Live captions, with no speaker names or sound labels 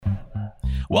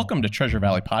Welcome to Treasure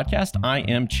Valley Podcast. I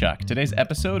am Chuck. Today's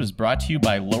episode is brought to you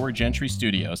by Lower Gentry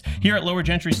Studios. Here at Lower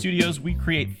Gentry Studios, we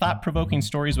create thought-provoking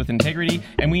stories with integrity,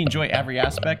 and we enjoy every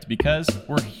aspect because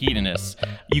we're hedonists.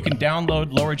 You can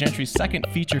download Lower Gentry's second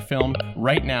feature film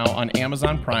right now on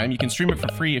Amazon Prime. You can stream it for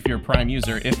free if you're a Prime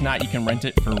user. If not, you can rent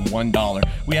it for $1.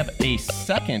 We have a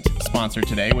second sponsor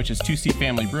today, which is 2C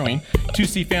Family Brewing.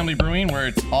 2C Family Brewing, where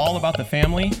it's all about the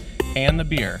family and the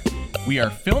beer. We are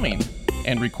filming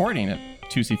and recording at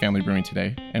 2C Family Brewing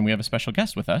today, and we have a special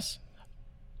guest with us.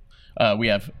 We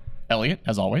have Elliot,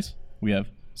 as always. We have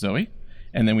Zoe,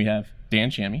 and then we have Dan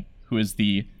Chammy, who is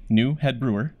the new head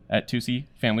brewer at 2C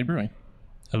Family Brewing.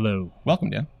 Hello. Welcome,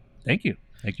 Dan. Thank you.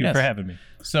 Thank you for having me.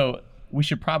 So we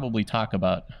should probably talk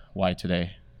about why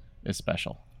today is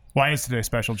special. Why is today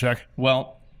special, Chuck?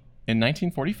 Well, in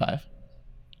 1945,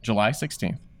 July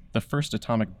 16th, the first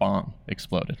atomic bomb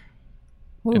exploded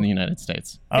in the United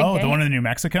States. Oh, the one in New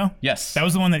Mexico? Yes. That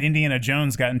was the one that Indiana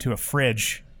Jones got into a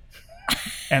fridge.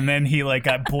 And then he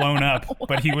got blown up,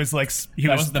 but he was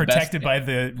protected by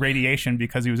the radiation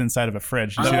because he was inside of a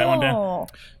fridge. Did you see that one, Dan?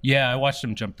 Yeah, I watched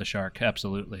him jump the shark.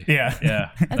 Absolutely. Yeah.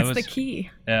 Yeah. That's the key.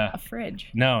 Yeah. A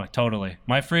fridge. No, totally.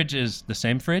 My fridge is the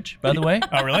same fridge, by the way.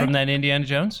 Oh, really? From that Indiana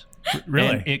Jones. Really?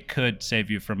 And it could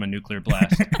save you from a nuclear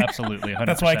blast. Absolutely. 100%.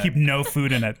 That's why I keep no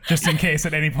food in it, just in case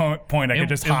at any point I could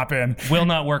just hop in. Will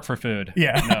not work for food.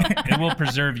 Yeah. No, it will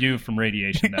preserve you from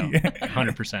radiation, though.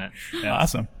 100%. Yeah.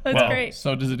 Awesome. That's great.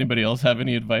 So does anybody else have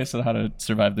any advice on how to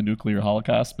survive the nuclear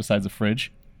holocaust besides a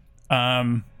fridge?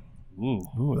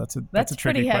 Ooh, that's a That's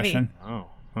tricky pretty heavy. question. Oh.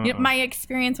 You know, my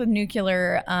experience with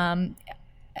nuclear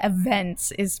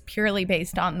events is purely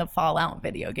based on the Fallout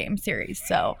video game series.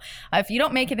 So if you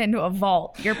don't make it into a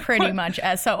vault, you're pretty much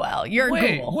SOL. You're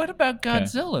Wait, cool. what about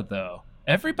Godzilla, though?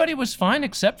 Everybody was fine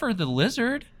except for the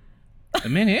lizard. I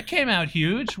mean, it came out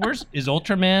huge. Is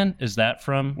Ultraman? Is that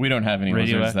from? We don't have any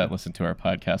lizards that listen to our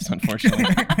podcast, unfortunately.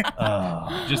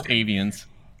 Just avians.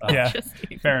 Yeah.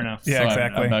 Fair enough. Yeah, So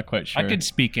exactly. I'm not quite sure. I could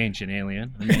speak ancient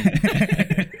alien. I mean,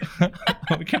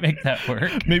 we can make that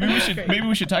work. Maybe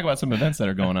we should talk about some events that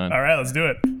are going on. All right, let's do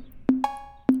it.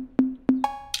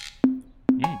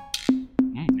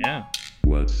 Yeah.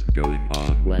 What's going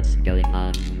on? What's going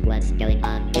on? What's going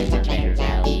on in the Treasure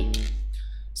Valley?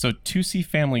 So 2C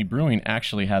Family Brewing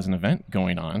actually has an event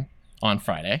going on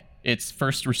Friday. It's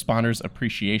First Responders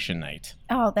Appreciation Night.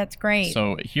 Oh, that's great.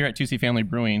 So here at 2C Family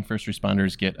Brewing, first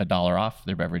responders get $1 off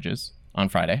their beverages on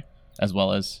Friday, as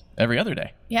well as every other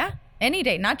day. Yeah, any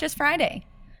day, not just Friday.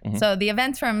 So the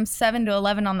event's from 7 to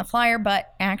 11 on the flyer,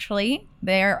 but actually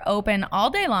they're open all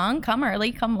day long. Come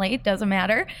early, come late, doesn't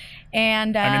matter.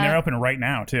 And I mean, they're open right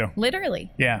now, too.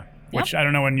 literally. Yeah. Which I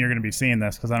don't know when you're going to be seeing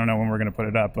this because I don't know when we're going to put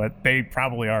it up, but they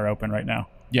probably are open right now.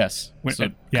 Yes. So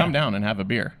come down and have a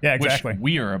beer. Yeah, exactly. Which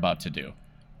we are about to do.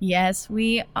 Yes,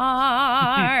 we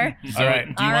are. So All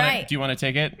right. Do you want to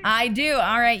take it? I do.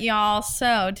 All right, y'all.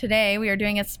 So today we are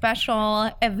doing a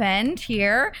special event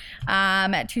here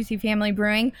at 2C Family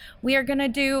Brewing. We are going to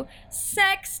do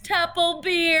Sextuple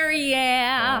Beer,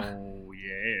 yeah. Oh,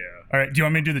 yeah. All right. Do you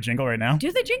want me to do the jingle right now?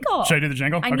 Do the jingle. Should I do the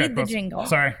jingle? I Okay, need the cool. jingle.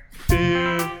 Sorry.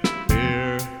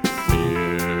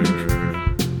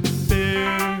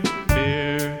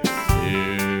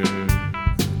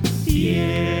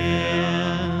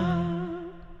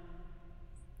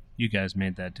 You guys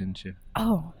made that, didn't you?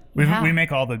 Oh, We yeah.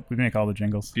 make all the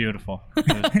jingles. Beautiful. It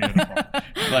was beautiful.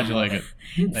 Glad you like it.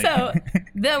 So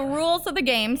the rules of the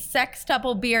game,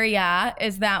 Sextuple Beer, yeah,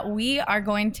 is that we are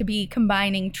going to be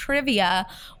combining trivia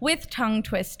with tongue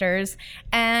twisters,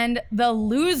 and the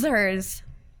losers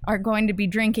are going to be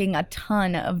drinking a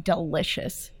ton of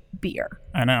delicious beer.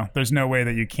 I know. There's no way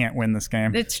that you can't win this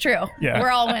game. It's true. Yeah.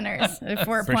 We're all winners if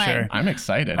we're For playing. sure. I'm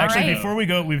excited. All Actually, right. before we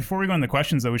go into the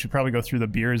questions, though, we should probably go through the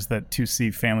beers that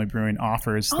 2C Family Brewing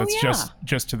offers. Oh, That's yeah.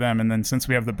 just to them. And then since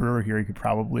we have the brewer here, you could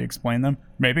probably explain them.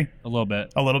 Maybe A little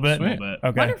bit. a little bit. Sweet. A little bit.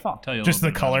 Okay. Wonderful. Tell you a Just the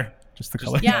little bit about it. color. Just the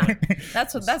color. Yeah,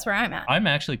 that's where I'm at. I'm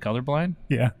actually colorblind.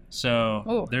 Yeah. So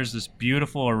Ooh. there's this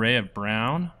beautiful array of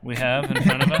brown we have in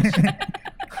front of us.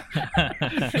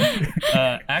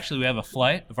 Actually, we have a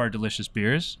flight of our delicious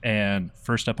beers. And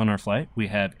first up on our flight, we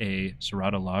have a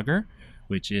Cerrado Lager,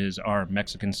 which is our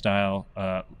Mexican-style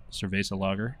cerveza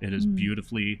lager. It is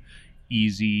beautifully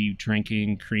easy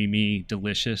drinking, creamy,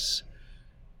 delicious,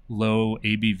 low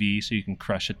ABV, so you can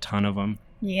crush a ton of them.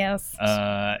 Yes.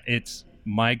 It's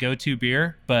my go-to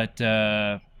beer, but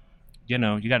you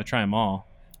got to try them all.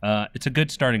 It's a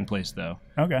good starting place, though.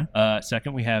 Okay.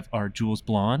 Second, we have our Jules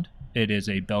Blonde. It is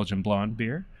a Belgian blonde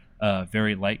beer,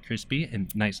 very light, crispy, and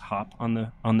nice hop on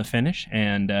the finish.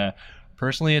 And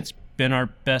personally, it's been our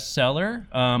best seller.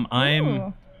 I'm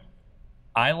Ooh.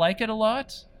 I like it a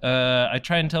lot. I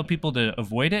try and tell people to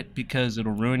avoid it because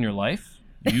it'll ruin your life.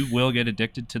 You will get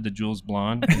addicted to the Jules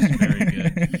Blonde. It's very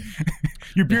good.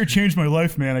 Your beer changed my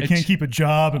life, man. I can't keep a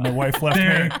job, and my wife left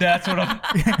me. That's what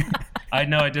I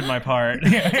know I did my part.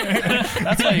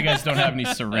 That's why you guys don't have any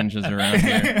syringes around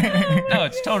here. No,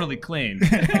 it's totally clean.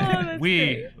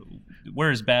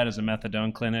 We're as bad as a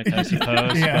methadone clinic, I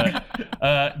suppose. Yeah.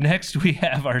 But next we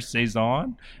have our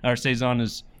Saison. Our Saison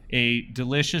is a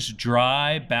delicious,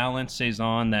 dry, balanced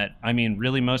Saison that, I mean,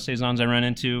 really most Saisons I run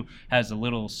into has a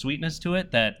little sweetness to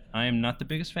it that I am not the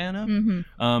biggest fan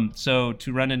of. So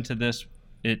to run into this,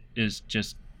 it is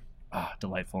just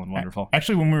delightful and wonderful.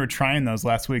 Actually, when we were trying those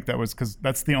last week, that was because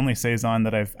that's the only Saison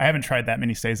that I haven't tried that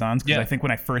many Saisons, because I think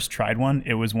when I first tried one,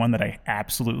 it was one that I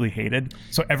absolutely hated.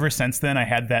 So ever since then, I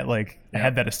had that I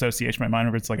had that association in my mind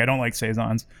where it's like, I don't like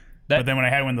Saisons. But then when I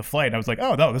had one in the flight, I was like,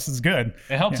 oh, no, this is good.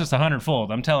 It helps us 100-fold,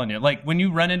 I'm telling you. Like, when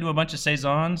you run into a bunch of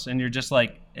Saisons and you're just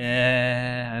like,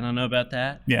 I don't know about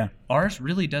that. Yeah. Ours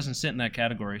really doesn't sit in that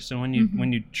category. So when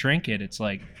you drink it, it's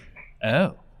like,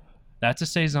 oh, that's a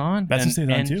Saison. That's a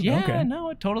Saison too? Yeah, okay. no,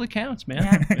 it totally counts,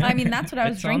 man. Yeah. I mean, that's what I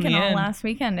was It's on drinking the all end. last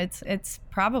weekend. It's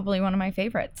probably one of my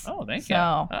favorites. Oh, thank So,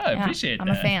 you. I appreciate that.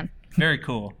 I'm a fan. Very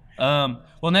cool.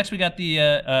 Well, next we got the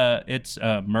it's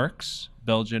Merck's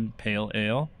Belgian Pale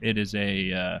Ale. It is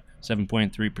a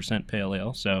 7.3% pale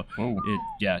ale. So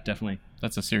definitely.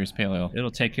 That's a serious pale ale.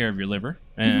 It'll take care of your liver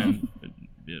and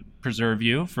preserve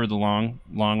you for the long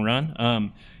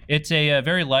run. It's a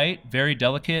very light, very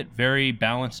delicate, very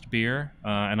balanced beer,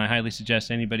 and I highly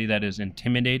suggest anybody that is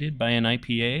intimidated by an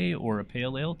IPA or a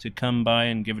pale ale to come by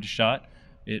and give it a shot.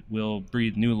 It will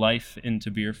breathe new life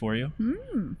into beer for you.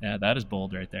 Yeah, that is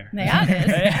bold right there. Yeah,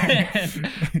 it is.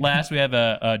 And last, we have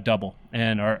a double,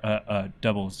 and our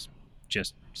double is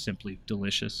just simply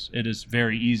delicious. It is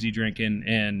very easy drinking,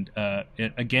 and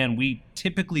again, we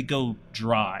typically go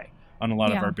dry on a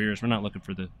lot of our beers. We're not looking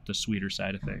for the sweeter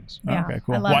side of things. Yeah, Okay,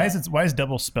 cool. I love Why is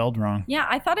double spelled wrong? Yeah,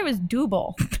 I thought it was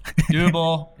Double.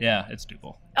 Double, yeah, it's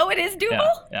double. Oh, it is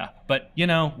Double? Yeah. But,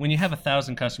 when you have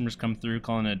 1,000 customers come through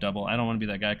calling it a double, I don't want to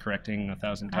be that guy correcting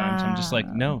 1,000 times. I'm just like,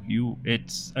 no,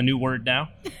 it's a new word now,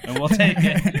 and we'll take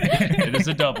it. It is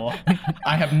a double.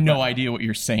 I have no idea what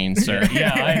you're saying, sir.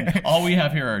 All we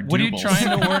have here are What are you doubles.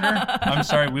 trying to order? I'm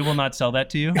sorry, we will not sell that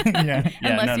to you. Yeah.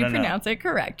 Unless you pronounce it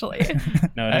correctly.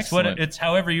 No, that's Excellent. it's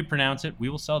however you pronounce it. We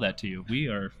will sell that to you. We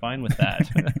are fine with that.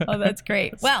 Oh, that's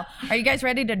great. Well, are you guys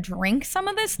ready to drink some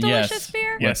of this delicious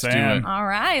beer? Yes, Let's I do am. it. All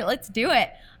right, let's do it.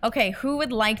 Okay, who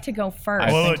would like to go first?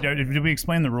 Well, did we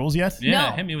explain the rules yet? Yeah,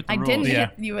 No, hit me with the I rules. didn't Yeah.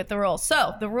 hit you with the rules.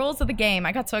 So, the rules of the game.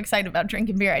 I got so excited about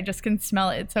drinking beer, I just couldn't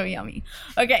smell it. It's so yummy.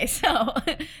 Okay, so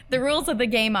the rules of the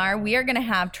game are we are going to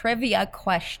have trivia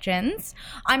questions.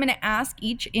 I'm going to ask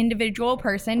each individual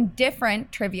person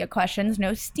different trivia questions,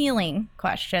 no stealing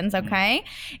questions, okay?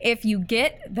 If you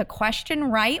get the question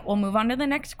right, we'll move on to the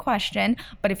next question.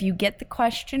 But if you get the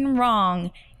question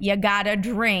wrong, you got to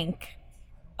drink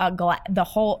the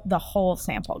whole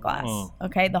sample glass. Oh,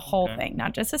 Okay, the whole thing,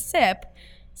 not just a sip.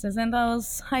 This isn't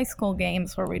those high school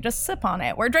games where we just sip on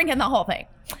it. We're drinking the whole thing.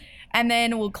 And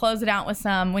then we'll close it out with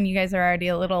some, when you guys are already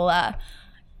a little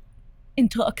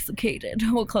intoxicated,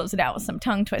 we'll close it out with some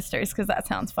tongue twisters because that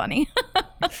sounds funny.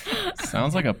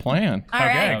 Sounds like a plan. All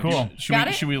right. cool.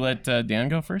 Should we let Dan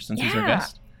go first since he's our Yeah.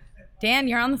 guest? Dan,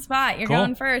 you're on the spot. You're Cool.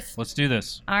 going first. Let's do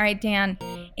this. All right, Dan.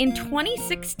 In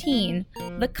 2016,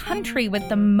 the country with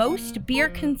the most beer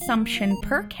consumption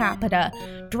per capita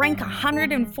drank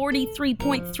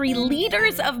 143.3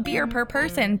 liters of beer per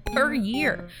person per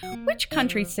year. Which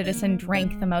country's citizen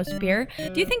drank the most beer?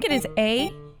 Do you think it is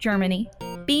A, Germany,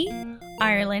 B,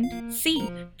 Ireland, C,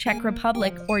 Czech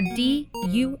Republic, or D,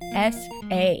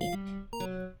 USA?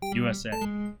 USA.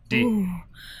 D.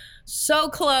 So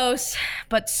close,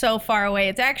 but so far away.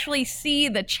 It's actually C,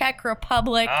 the Czech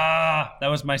Republic. That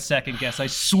was my second guess. I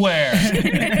swear.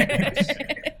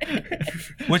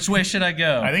 Which way should I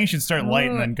go? I think you should start light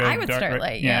and then go I would dark. start right?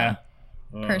 light, yeah.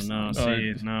 Oh, personally. no,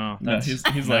 see, no. No, That's,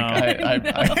 he's no. like,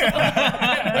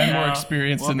 I'm more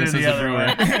experienced in this as a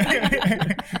brewer.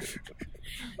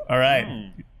 All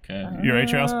right. Okay. You ready,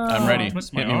 Charles? I'm ready.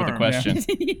 Twist Hit my me with the arm. question.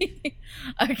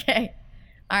 Okay.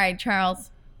 All right,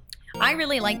 Charles. I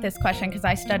really like this question because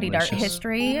I studied art Delicious.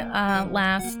 history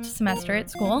last semester at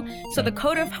school. So the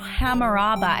Code of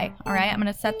Hammurabi, all right, I'm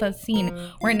going to set the scene.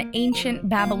 We're in ancient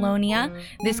Babylonia.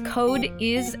 This code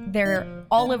is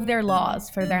all of their laws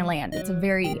for their land. It's a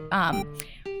very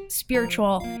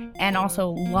spiritual, and also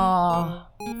law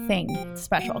thing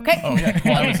special. Okay. Oh yeah.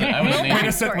 Well, I was an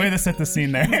ancient. Way to set the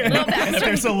scene there. backstory. If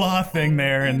there's a law thing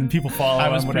there and people follow I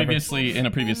was on whatever. previously in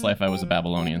a previous life. I was a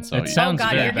Babylonian. So It sounds Oh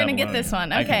God, very you're gonna get Babylonian. this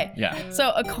one. I Okay. can- yeah.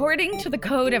 So according to the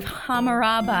Code of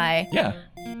Hammurabi, Yeah.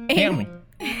 Family.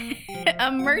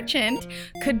 a merchant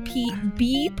could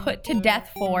be put to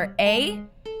death for A,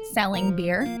 selling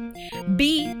beer,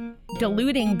 B,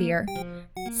 diluting beer,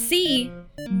 C,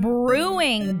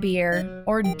 brewing beer,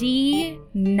 or D,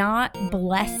 not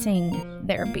blessing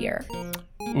their beer.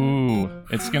 Ooh,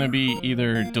 it's gonna be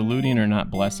either diluting or not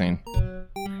blessing.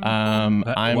 I'm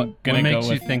what gonna makes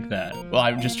go with. you think that? Well,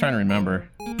 I'm just trying to remember.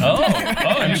 Oh,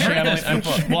 I'm you've heard this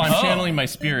before. I'm Oh. channeling my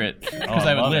spirit because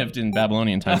I I love it. lived in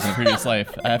Babylonian times in a previous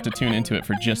life. I have to tune into it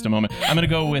for just a moment. I'm gonna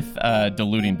go with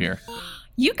diluting beer,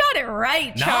 You got it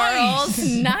right, Charles.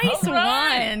 Nice All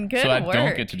right. one. Good so I work.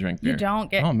 don't get to drink beer. You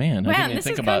don't get. Oh man, I Man, didn't even this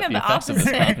think is about kind the of the effects of this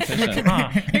opposite.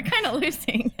 competition. You're kind of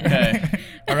losing. Okay.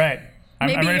 All right. I'm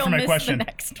Maybe ready you'll for my miss question. the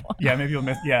next one. Yeah, maybe you'll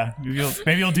miss. Yeah,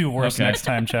 maybe you'll do worse Okay. next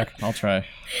time, Chuck. I'll try.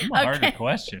 A harder Okay.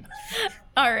 question.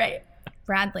 All right,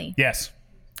 Bradley. Yes.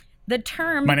 The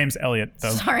term. My name's Elliot,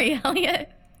 though. Sorry, Elliot.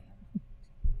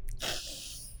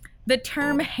 The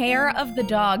term hair of the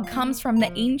dog comes from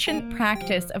the ancient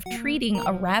practice of treating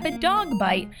a rabid dog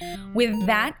bite with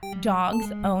that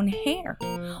dog's own hair.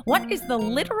 What is the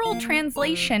literal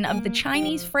translation of the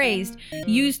Chinese phrase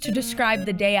used to describe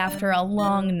the day after a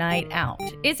long night out?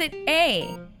 Is it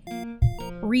A,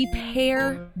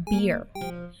 repair beer,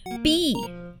 B,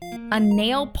 a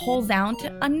nail pulls out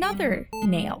another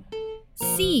nail,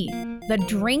 C, the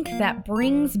drink that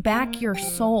brings back your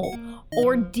soul,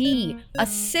 or D,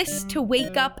 assist to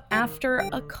wake up after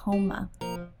a coma?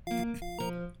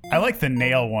 I like the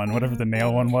nail one, whatever the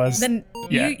nail one was. Then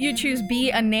Yeah. you choose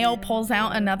B, a nail pulls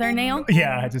out another nail?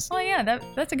 Yeah, I just. Oh yeah,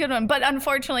 that's a good one. But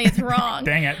unfortunately it's wrong.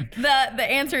 Dang it. The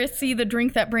answer is C, the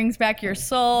drink that brings back your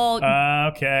soul.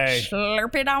 Okay.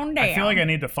 Slurp it on down. I feel like I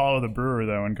need to follow the brewer,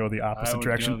 though, and go the I opposite would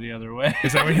direction. go the other way.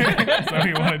 Is that what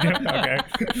you want to do?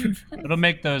 Okay. It'll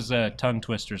make those tongue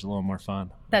twisters a little more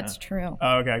fun. That's true.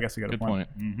 Oh, okay, I guess you got a Good point.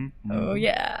 Oh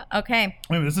yeah. Okay.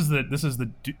 Wait, this is the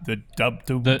double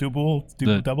double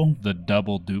The double. The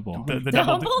double double. The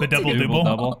Double double Double double.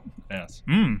 double. Yes.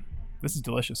 This is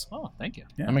delicious. Oh, thank you.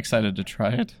 I'm excited to try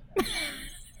it.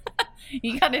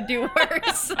 You gotta do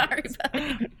worse. Sorry,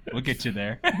 buddy. We'll get you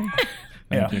there. Thank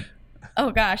Yeah. you. Oh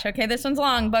gosh, okay, this one's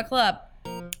long. Buckle up.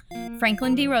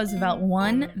 Franklin D. Roosevelt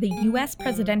won the U.S.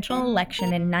 presidential election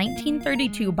in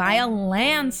 1932 by a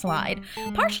landslide,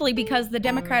 partially because the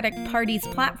Democratic Party's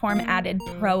platform added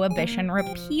prohibition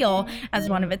repeal as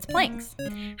one of its planks.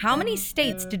 How many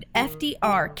states did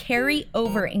FDR carry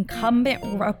over incumbent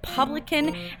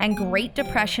Republican and Great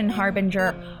Depression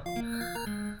harbinger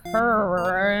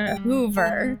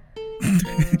Hoover?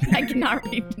 I cannot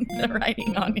read the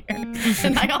writing on here.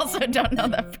 And I also don't know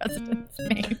the president's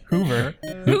name. Hoover.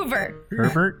 Hoover.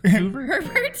 Herbert Hoover?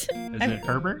 Herbert? Is it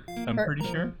Herbert? I'm pretty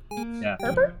sure. Yeah.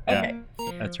 Herbert? Yeah. Okay.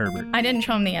 That's Herbert. I didn't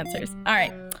show him the answers. All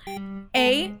right.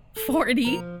 A,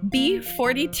 40, B,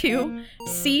 42,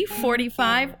 C,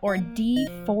 45, or D,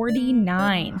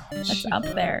 49. That's up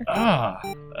there.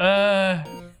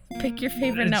 Pick your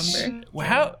favorite number.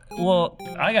 How? Well,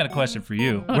 I got a question for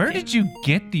you. Where Okay. did you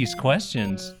get these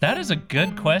questions? That is a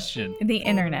good question. The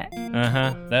internet.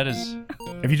 That is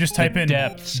If you just type the in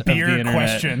depths of the beer internet.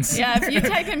 questions. Yeah, if you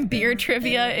type in beer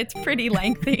trivia, it's pretty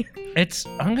lengthy.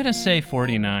 I'm gonna say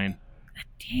 49.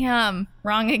 Damn,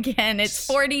 wrong again. It's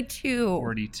 42.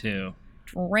 42.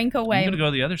 Drink I'm away. gonna go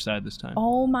the other side this time.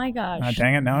 Oh my gosh. Ah,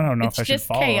 dang it! Now I don't know It's if I should just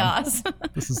follow. him. chaos.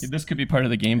 This is This could be part of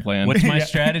the game plan. What's my Yeah.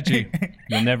 strategy?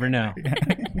 You'll never know.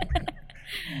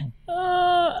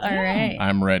 All right.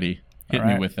 I'm ready. Hit All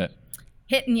me right. with it.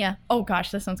 Hitting you. Oh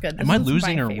gosh, this one's good. This Am I one's my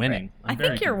losing or favorite. winning? I'm I very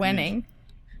think you're confused. winning.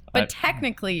 But I-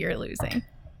 technically you're losing.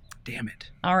 Damn it.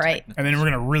 All right. and then we're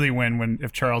gonna really win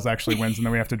if Charles actually wins, and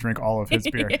then we have to drink all of his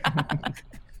beer.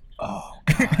 All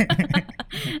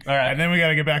right. And then we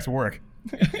gotta get back to work.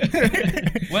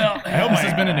 Well, This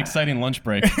has been an exciting lunch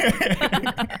break.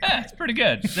 it's pretty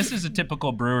good. This is a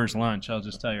typical brewer's lunch. I'll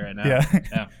just tell you right now.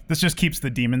 Yeah. This just keeps the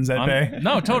demons at bay.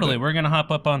 No, totally. We're gonna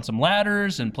hop up on some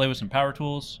ladders and play with some power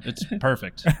tools. It's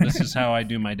perfect. This is how I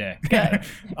do my day.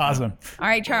 Awesome. All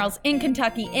right, Charles. In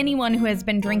Kentucky, anyone who has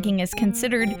been drinking is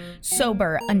considered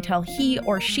sober until he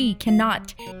or she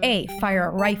cannot A, fire a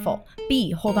rifle,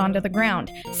 B, hold on to the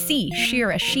ground, C,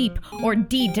 shear a sheep, or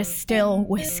D, distill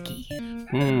whiskey.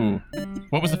 Ooh.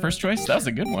 What was the first choice? That was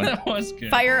a good one. That was good.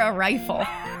 Fire a rifle.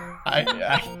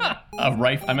 A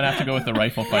rifle. I'm gonna have to go with the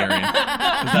rifle firing. Is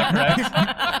that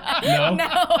correct? No.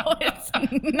 No, it's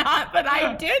not, but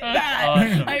I did that.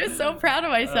 Awesome. I was so proud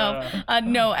of myself.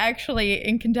 No, actually,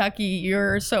 in Kentucky,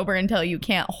 you're sober until you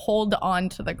can't hold on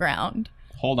to the ground.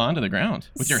 Hold on to the ground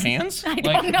with your hands? I Like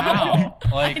don't know. how?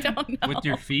 Like I don't know. with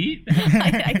your feet?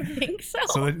 I think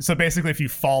so. So basically, if you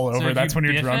fall over, So if that's you when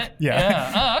you're biff drunk. it?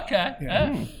 Yeah. Oh, okay.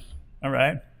 Yeah. All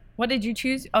right. What did you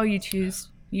choose? Oh, you chose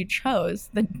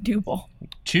the Double.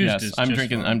 Choose Yes, is I'm just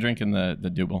drinking. fine. I'm drinking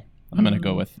the Double. I'm gonna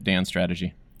go with Dan's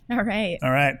strategy. All right.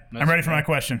 All right. That's I'm ready for my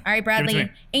question. All right, Give it to Bradley.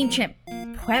 me. Ancient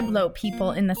Pueblo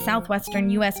people in the southwestern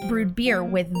U.S. brewed beer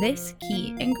with this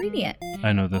key ingredient.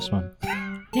 I know this one.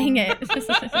 Dang it.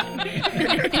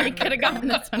 You could have gotten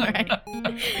this one right.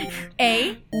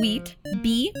 A, wheat.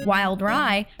 B, wild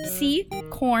rye. C,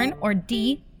 corn. Or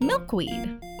D,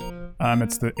 milkweed.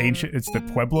 It's the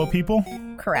Pueblo people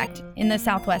Correct. In the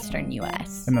southwestern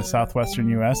U.S. in the southwestern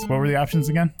U.S. What were the options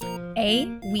again? A,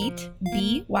 wheat.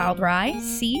 B, wild rye.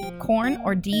 C, corn.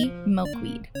 Or D,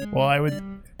 milkweed. Well, I would.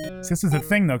 See, this is the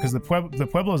thing though, because the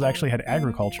Pueblos actually had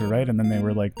agriculture, right? And then they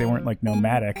weren't like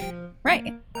nomadic.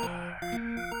 Right.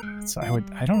 So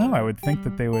I don't know. I would think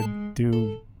that they would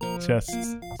do just.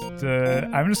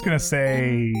 I'm just gonna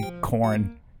say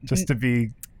corn, just to be.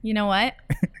 You know what?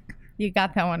 You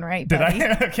got that one right, Did buddy.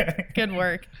 I? Okay. Good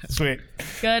work. Sweet.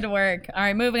 Good work. All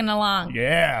right, moving along.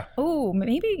 Yeah. Oh,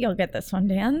 maybe you'll get this one,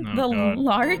 Dan. Oh, the God.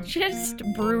 largest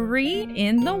brewery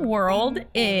in the world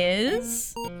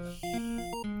is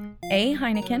A,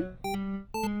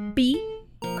 Heineken, B,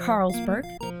 Carlsberg,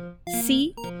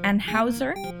 C,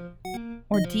 Anheuser,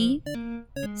 or D,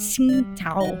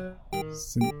 Tsingtao.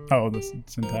 The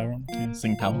Tsingtao one. Yeah.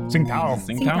 Tsingtao. Tsingtao.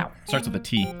 Tsingtao. Starts with a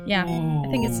T. Yeah, I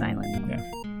think it's silent.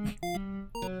 Yeah.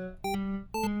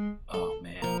 Oh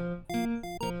man.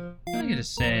 I'm gonna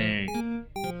say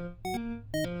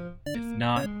if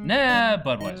not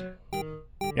Budweiser.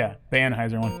 Yeah. The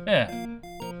Anheuser one. Yeah.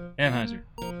 Anheuser.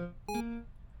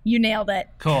 You nailed it.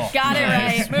 Cool. Got it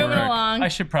Nice right. Moving work. along. I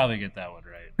should probably get that one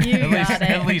right. You at least got it.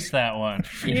 at least that one.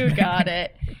 You got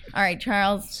it. All right,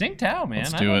 Charles. Tsingtao, man.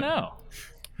 Let's I do don't it. know.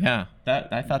 Yeah,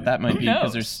 I thought that might Who be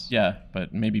knows? because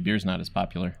but maybe beer's not as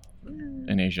popular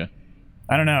in Asia.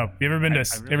 I don't know. You ever been to I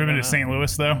really ever been don't to know. St.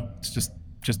 Louis though? It's just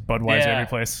Budweiser Yeah. every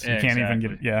place. You Yeah, can't even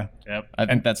exactly. get. Yeah. Yep. I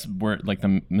think that's where like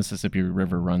the Mississippi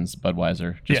River runs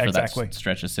Budweiser just Yeah, for exactly. that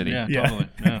stretch of city. Yeah, Yeah. totally.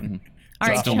 Yeah. All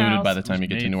right, It's diluted by Charles. the time you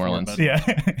get to Made New for Orleans. Bud- Yeah.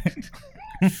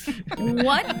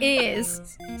 What is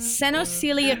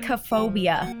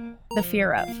Senosilicophobia the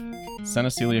fear of?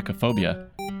 Senosilicophobia.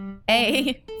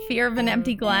 A, fear of an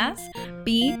empty glass.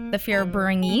 B, the fear of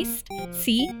brewing yeast.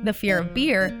 C, the fear of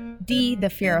beer. D, the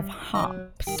fear of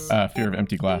hops. Fear of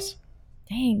empty glass.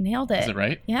 Dang, nailed it. Is it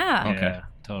right? Yeah. Okay. Yeah,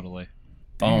 totally.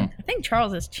 Boom. I think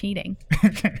Charles is cheating.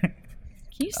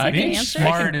 Can you see I the can answer?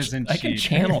 smart isn't I can cheap.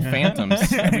 channel phantoms.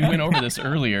 We went over this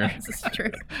earlier. This is true.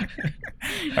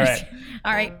 All right.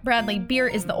 All right, Bradley. Beer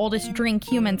is the oldest drink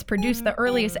humans produced. The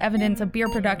earliest evidence of beer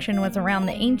production was around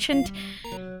the ancient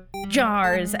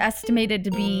jars,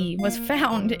 was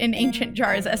found in ancient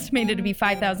jars estimated to be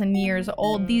 5,000 years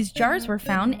old. These jars were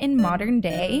found in modern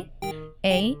day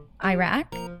A,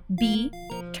 Iraq, B,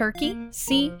 Turkey,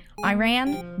 C,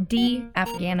 Iran, D,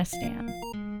 Afghanistan.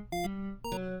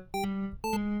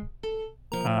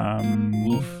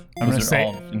 Oof. I'm gonna Those are say-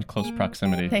 all in close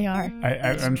proximity. They are.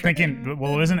 I'm thinking,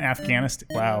 well, isn't Afghanistan?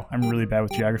 Wow, I'm really bad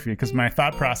with geography because my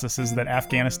thought process is that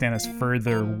Afghanistan is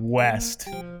further west,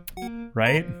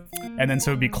 right? And then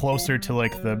so it'd be closer to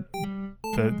like the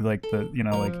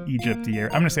Egypt area.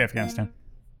 I'm gonna say Afghanistan.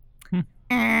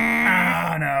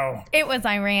 Ah, no. It was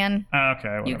Iran. Okay,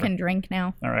 whatever. You can drink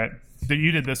now. All right.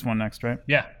 You did this one next, right?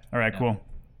 Yeah. All right, cool. All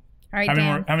right, How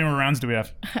Dan. many more rounds do we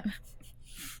have?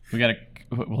 We got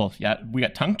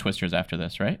tongue twisters after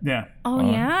this, right? Yeah.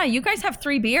 Oh, yeah. You guys have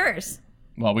 3 beers.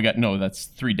 Well, that's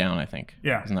 3 down, I think.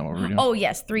 Yeah. Isn't that what we're doing? Oh,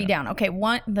 yes. 3 down. Okay.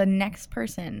 The next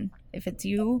person, if it's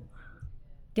you,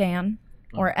 Dan,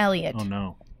 or Elliot, Oh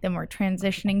no. then we're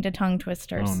transitioning to tongue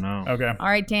twisters. Oh no. Okay. All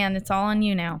right, Dan, it's all on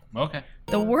you now. Okay.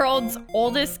 The world's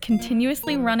oldest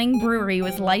continuously running brewery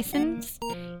was licensed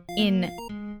in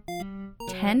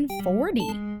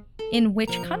 1040. In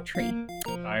which country?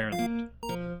 Ireland.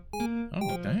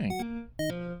 Oh, dang.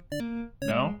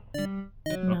 No.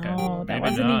 No, that maybe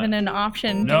wasn't not. even an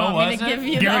option. Do No, you want me to wasn't? give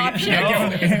you Give the it- option?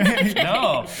 yeah,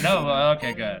 No. No.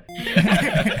 Okay, good.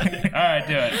 All right,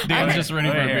 do it. I'm just ready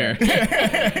for a Right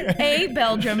beer. A,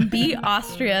 Belgium, B,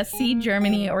 Austria, C,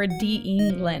 Germany, or D,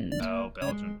 England? Oh,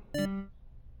 Belgium.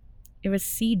 It was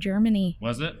C, Germany.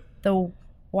 Was it? The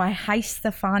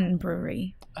Weihenstephan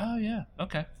Brewery. Oh yeah.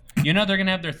 Okay. You know they're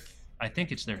gonna have I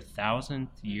think it's their 1,000th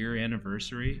year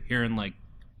anniversary here in like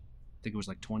think it was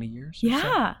like 20 years. or so.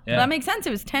 Yeah, that makes sense.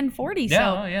 It was 1040. Yeah,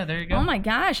 So, oh, yeah, there you go. oh my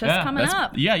gosh, that's coming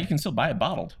up. Yeah, you can still buy it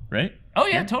bottled, right? Oh,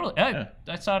 yeah, totally. I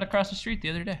saw it across the street the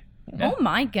other day. Yeah. Oh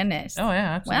my goodness. Oh,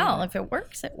 yeah, absolutely. Well, if it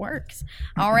works, it works.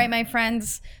 All right, my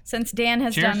friends. Since Dan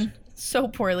has Cheers. done so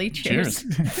poorly, cheers.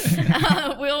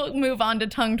 We'll move on to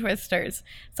tongue twisters.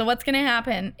 So what's going to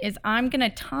happen is I'm going to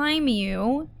time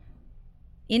you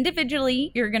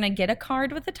individually. You're going to get a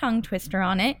card with a tongue twister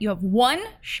on it. You have one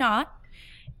shot,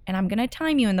 and I'm going to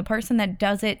time you, and the person that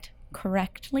does it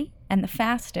correctly and the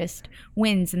fastest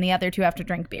wins, and the other two have to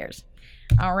drink beers.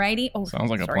 All righty. Oh, Sounds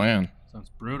like sorry. a plan. Sounds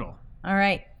brutal. All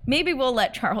right. Maybe we'll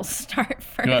let Charles start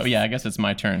first. Well, yeah, I guess it's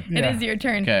my turn. It is your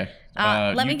turn. Okay.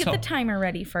 Let me you get tell- the timer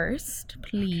ready first,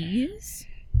 please.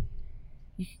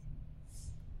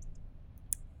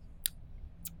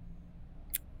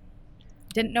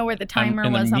 Didn't know where the timer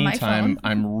in was the on my meantime, phone.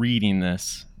 I'm reading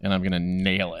this, and I'm gonna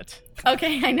nail it.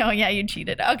 Okay, I know. Yeah, you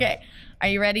cheated. Okay. Are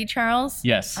you ready, Charles?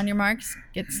 Yes. On your marks,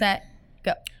 get set,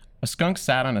 go. A skunk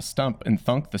sat on a stump and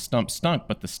thunk the stump stunk,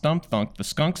 but the stump thunk the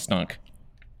skunk stunk.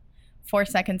 4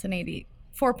 seconds and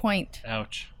 4.83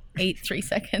 Ouch.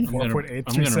 seconds. I'm gonna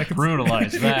 4.83 seconds.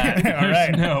 brutalize that. All There's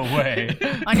right. no way.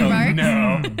 On your marks,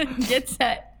 No. get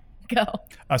set, go.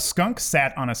 A skunk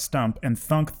sat on a stump and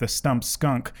thunk the stump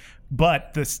skunk,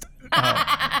 but the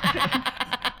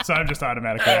so I'm just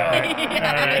automatically out. Right?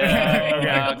 All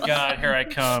right. Oh, God, here I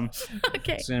come.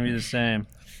 Okay. It's going to be the same.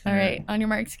 All right. On your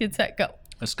marks, get set, go.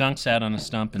 A skunk sat on a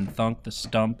stump and thunk the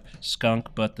stump skunk,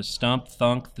 but the stump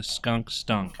thunk the skunk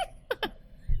stunk.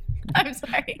 I'm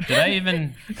sorry. Did I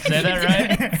even say that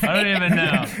right? I don't even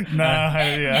know. No,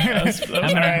 yeah. All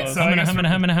right, so I guess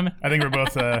I think we're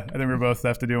both. I think we're both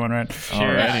have to do one, right?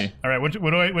 Alrighty. All right.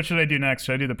 What should I do next?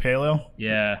 Should I do the pale ale?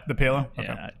 Yeah. The pale ale?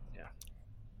 Okay. Yeah.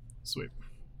 Sweet.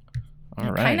 All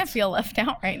right. Kind of feel left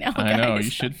out right now, I know. guys.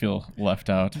 You should feel left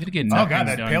out. I'm gonna get Oh god, nothing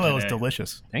that done pale ale is today.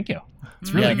 delicious. Thank you.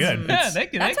 It's really good. Yeah, It's-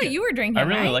 thank you. That's what you were drinking, I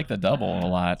really right? like the double a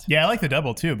lot. Yeah, I like the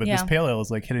double too, but this Yeah. pale ale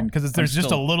is like hidden because there's just a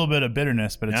still- little bit of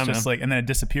bitterness, but it's Yeah, just man. like, and then it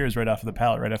disappears right off of the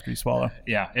palate right after you swallow.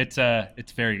 Yeah, it's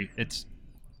very.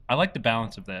 I like the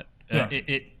balance of that. Yeah.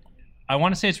 I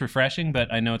want to say it's refreshing,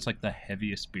 but I know it's like the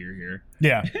heaviest beer here.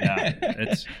 Yeah. Yeah,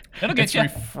 it'll get It's you.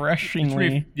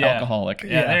 refreshingly Yeah. alcoholic.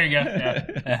 Yeah, there you go. Yeah.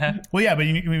 Uh-huh. Well, yeah, but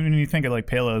when you think of like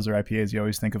pale ales or IPAs, you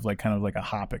always think of like kind of like a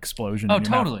hop explosion. Oh, in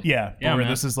your mouth. totally. Yeah, Yeah, but where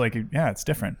man. this is like, yeah, it's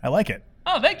different. I like it.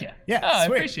 Oh, thank you. Yeah, Oh, I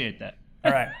sweet. appreciate that.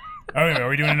 All right. Oh, are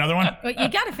we doing another one? But you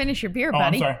got to finish your beer, Oh, I'm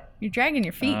buddy. sorry. You're dragging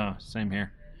your feet. Oh, same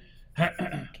here.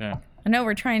 Okay. I know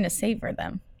we're trying to savor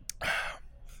them.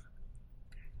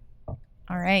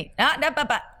 All right.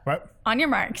 What? On your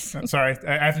marks. Sorry,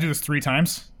 I have to do this 3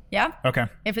 times. Yeah. Okay.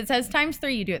 If it says times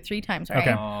 3, you do it 3 times, right?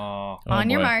 Okay. Oh, On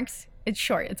your boy. marks. It's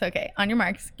short. It's okay. On your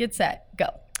marks. Get set. Go.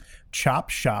 Chop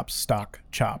shops stock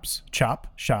chops. Chop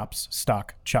shops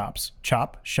stock chops.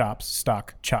 Chop shops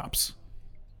stock chops.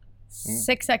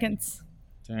 6 seconds.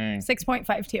 Dang.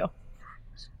 6.52.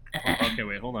 okay.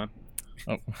 Wait, hold on.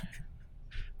 Oh.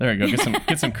 There we go.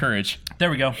 Get some courage. There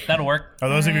we go. That'll work. Oh,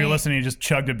 those of you listening, you just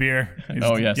chugged a beer. You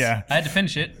Oh, just- yes. Yeah. I had to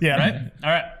finish it. Yeah. Right. All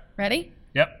right. Ready?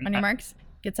 Yep. On your marks.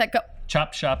 Get set. Go.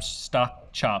 Chop shops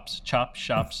stock chops. Chop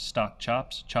shops stock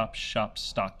chops. Chop shops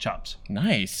stock chops.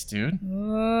 Nice, dude.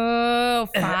 Oh,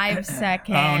 5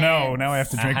 seconds. Oh no! Now I have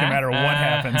to drink no matter what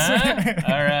happens.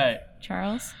 All right.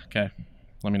 Charles. Okay.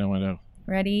 Let me know when to.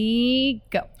 Ready?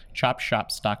 Go. Chop shop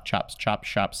stock chops. Chop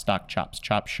shop stock chops.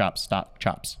 Chop shop stock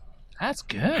chops. That's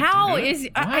good. How dude. is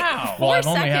Wow. 4 Well, I've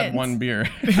seconds. only had one beer.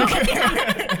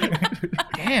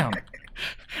 Damn.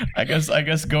 I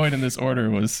guess going in this order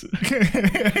was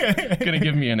gonna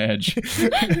give me an edge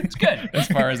It's good. as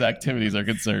far as activities are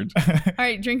concerned. All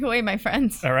right, drink away, my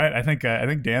friends. All right, I think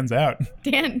Dan's out.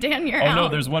 Dan, you're Oh out. no,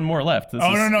 there's one more left. This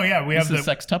Oh is, no, yeah, we have This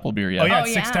the is sextuple beer. Yeah. Oh yeah, Oh,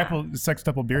 yeah.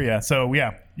 sextuple beer. Yeah, so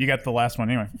yeah, you got the last one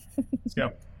anyway. Let's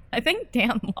go. I think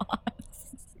Dan lost.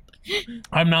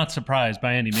 I'm not surprised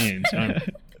by any means.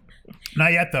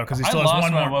 Not yet though, because he I still has lost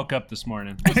one when I more. woke up this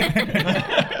morning.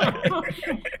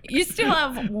 You still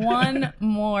have one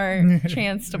more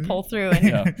chance to pull through and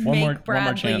Yeah, one more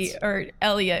Bradley chance. or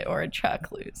Elliot or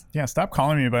Chuck lose. Yeah, stop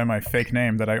calling me by my fake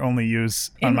name that I only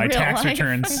use on In my real tax life?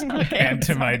 returns Okay, and I'm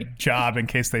to my sorry. job in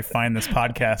case they find this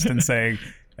podcast and say,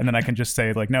 and then I can just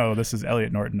say like, no, this is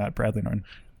Elliot Norton, not Bradley Norton.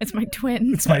 It's my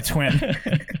twin. It's my twin.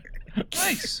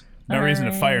 Nice. No reason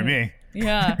to fire me.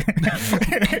 Yeah.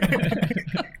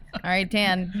 All right,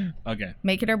 Dan, Okay.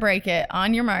 make it or break it.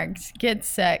 On your marks, get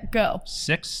set, go.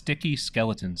 6 sticky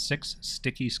skeletons. 6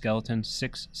 sticky skeletons.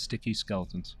 6 sticky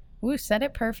skeletons. Ooh, said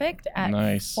it perfect at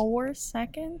Nice. 4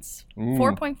 seconds. Ooh.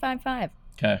 4.55.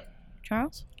 Okay,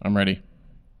 Charles, I'm ready.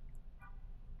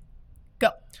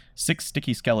 go. 6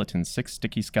 sticky skeletons, 6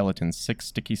 sticky skeletons, 6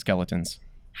 sticky skeletons.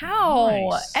 How?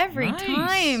 Nice. Every Nice.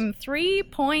 time.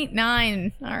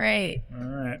 3.9. All right. All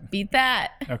right. Beat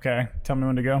that. Okay. Tell me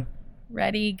when to go.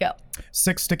 Ready, go.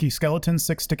 6 sticky skeletons,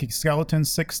 6 sticky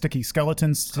skeletons, 6 sticky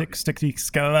skeletons, 6 sticky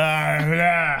skeletons.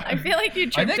 I feel like you I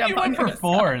tripped think up you on went for yourself.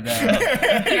 4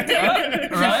 there.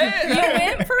 Right? You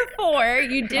went for 4.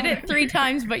 You did it 3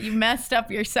 times, but you messed up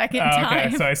your second time.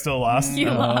 Okay, so I still lost.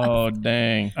 You lost. Oh,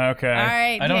 dang. Okay. All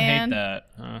right, I don't Dan. hate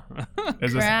that.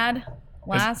 Is this? Brad,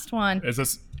 last one. Is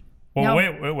this? Well,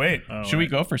 No. wait. Oh, Should we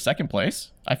go for second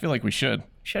place? I feel like we should.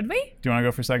 Should we? Do you want to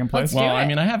go for second place? Let's Well, do I it.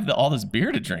 mean, I have all this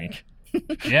beer to drink.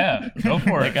 Yeah, go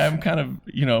for Like, it. I'm kind of,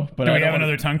 but Do I we don't have wanna-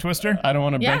 another tongue twister? I don't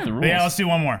want to Yeah. break the rules. Yeah, let's do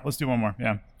one more. Let's do one more.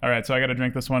 Yeah. All right. So I got to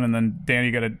drink this one, and then Dan,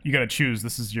 you gotta choose.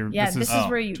 This is your. Yeah, this is Oh,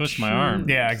 where you twist my arm. choose.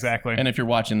 Yeah, exactly. And if you're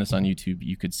watching this on YouTube,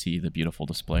 you could see the beautiful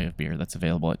display of beer that's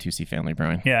available at 2C Family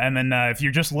Brewing. Yeah, and then if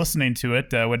you're just listening to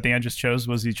it, what Dan just chose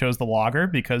was he chose the lager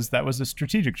because that was a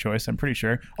strategic choice, I'm pretty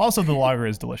sure. Also, the lager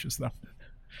is delicious, though.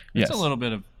 Yes. It's a little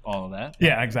bit of all of that.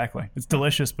 Yeah, exactly. It's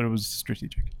delicious, but it was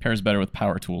strategic. Pairs better with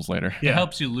power tools later. It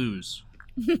helps you lose.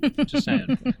 Just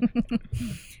saying.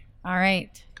 All right.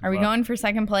 Are we luck. going for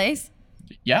second place?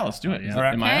 Yeah, let's do it. Yeah. Is All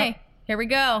right. Am I Okay. Here we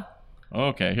go. up?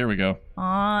 Okay, here we go.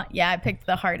 Yeah, I picked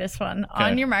the hardest one. Okay.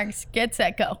 On your marks, get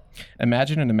set, go.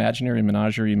 Imagine an imaginary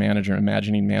menagerie manager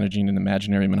managing an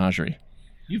imaginary menagerie.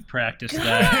 You've practiced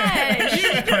that.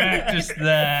 You've practiced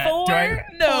that.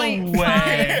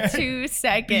 4.52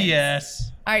 seconds.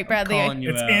 Yes. All right, Bradley. Calling you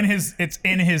It's out. in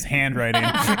his handwriting.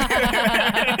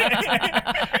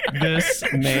 This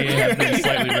may have been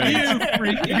slightly You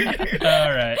rigged. freaking.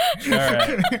 All right.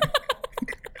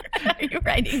 Are you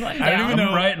writing one I don't down? even know.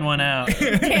 I'm writing one out.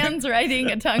 Dan's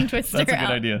writing a tongue twister That's a good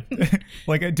out. idea.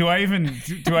 Like, do I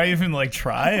even like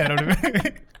try? I don't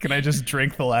even. Can I just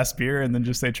drink the last beer and then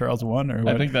just say Charles won or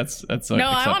what? I think that's No, I want to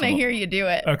acceptable. hear you do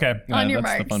it. Okay. On your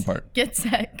that's the marks. fun part. Get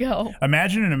set, go.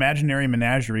 Imagine an imaginary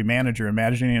menagerie manager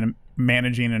managing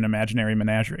an imaginary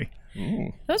menagerie.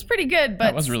 Ooh. That was pretty good,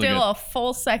 but was really still good. a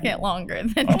full second longer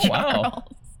than Oh, Charles. wow.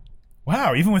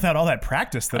 Wow, even without all that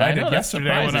practice that I I did know, that's yesterday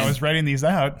when I surprising. was writing these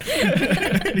out,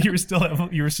 you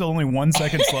were still only 1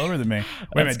 second slower than me.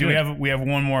 Wait a minute, do good. we have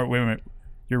one more? Wait a minute,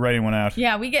 you're writing one out.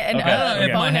 Yeah, we get an Okay.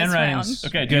 If my bonus handwriting's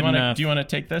round. Okay, good enough. do you want to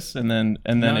take this and then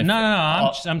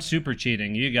No, if, I'm super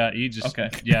cheating. You just Okay.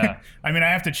 Yeah. I mean, I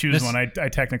have to choose This- one. I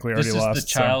technically already This is lost. the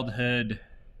childhood.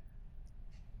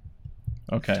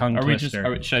 Okay. Tongue Are we just?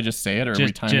 twister. Should I just say it, or are we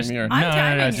Just, timing me? Or I'm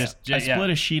timing you. just I yeah. split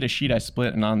a sheet I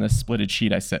split, and on this splitted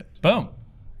sheet I sit. Boom.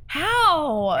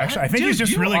 How? Actually, I think Dude, he's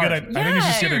just you really are good at. I think he's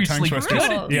just good at tongue seriously twisters.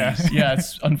 good at Yeah. Yeah,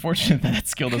 it's unfortunate that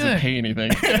skin doesn't Good. pay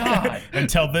anything. God.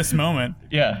 Until this moment,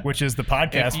 Yeah. which is the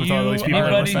podcast If with all those you people are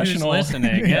that Anybody listen. who's professional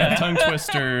listening, yeah. tongue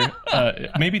twister,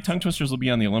 maybe tongue twisters will be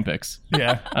on the Olympics.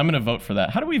 Yeah. I'm gonna vote for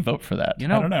that. How do we vote for that? You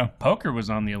know, I don't know. poker was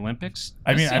on the Olympics.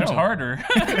 I mean, This I seems don't- harder.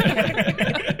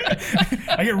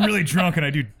 I get really drunk and I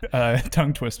do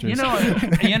tongue twisters.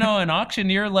 you know, an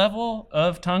auctioneer level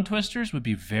of tongue twisters would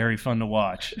be very fun to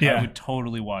watch. Yeah. I would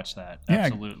totally watch that. Yeah,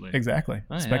 Absolutely. Exactly.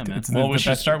 Oh, yeah, man. it's Well, the we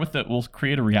should best- start with we'll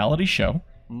create a reality show,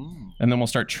 and then we'll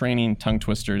start training tongue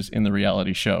twisters in the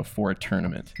reality show for a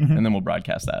tournament, and then we'll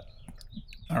broadcast that.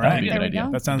 All That'd right. be a There good we idea.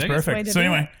 go. That sounds Dig it. Way perfect. to So do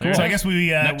anyway, Cool. so I guess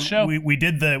Next show. we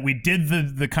did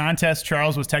the contest.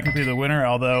 Charles was technically the winner,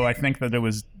 although I think that it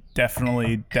was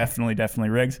definitely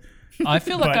rigged. I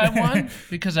feel like But- I won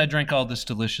because I drank all this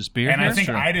delicious beer. And I here. think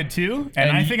I did too.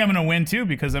 And I think I'm going to win too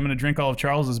because I'm going to drink all of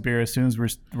Charles's beer as soon as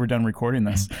we're done recording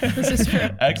this. This is true.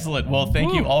 Excellent. Well,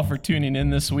 thank you all for tuning in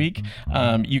this week.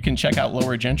 You can check out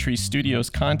Lower Gentry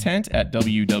Studios content at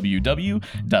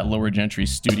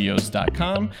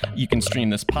www.lowergentrystudios.com. You can stream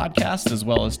this podcast as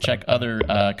well as check other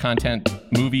content,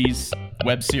 movies,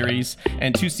 web series.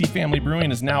 And 2C Family Brewing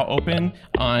is now open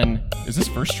on, is this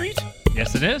First Street?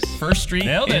 Yes, it is. First Street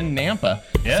Nailed it. in Nampa.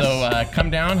 Yes. So come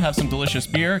down, have some delicious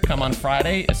beer. Come on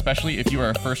Friday, especially if you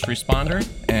are a first responder,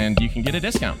 and you can get a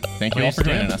discount. Thank you all Please for do.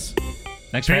 joining us.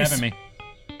 Thanks for Peace. having me.